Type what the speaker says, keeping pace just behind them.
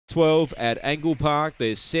12 at Angle-Park.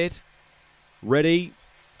 They're set, ready,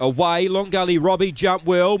 away. Long Gully Robbie jumped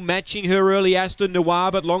well, matching her early Aston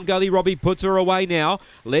Noir, but Long Gully Robbie puts her away now.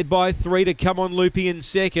 Led by 3 to Come On Loopy in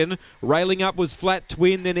second. Railing up was Flat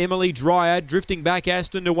Twin, then Emily Dryad. Drifting back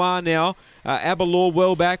Aston Noir now. Abalore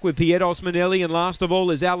well back with Pietos Manelli, and last of all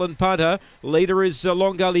is Alan Punter. Leader is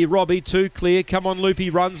Long Gully Robbie, 2 clear. Come On Loopy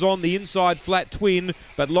runs on the inside, Flat Twin,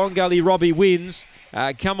 but Long Gully Robbie wins.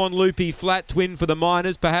 Come On Loopy, Flat Twin for the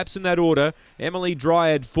minors, perhaps in that order. Emily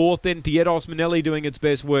Dryad 4th, then Pietos Manelli doing its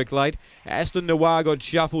best work late. Aston Noir got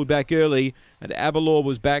shuffled back early, and Abalore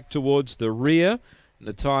was back towards the rear. And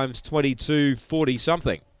the time's 22:40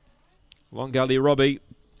 something. Long Gully Robbie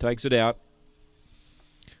takes it out.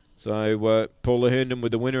 So Paula Herndon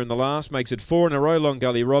with the winner in the last, makes it 4 in a row. Long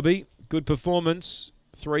Gully Robbie, good performance.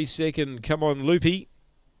 3 second, Come On Loopy,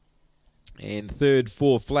 and third,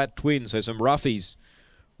 4 Flat Twin. So some roughies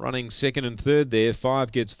running second and third there.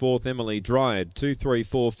 5 gets 4th, Emily Dryad. 2, 3,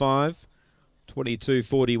 4, 5.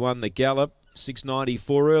 22:41 the gallop.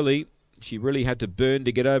 6:94 early. She really had to burn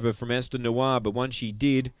to get over from Aston Noir, but once she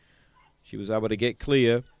did, she was able to get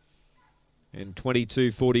clear. And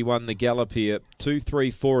 22:41 the gallop here. 2,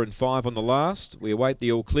 3, 4 and 5 on the last. We await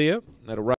the all clear. That'll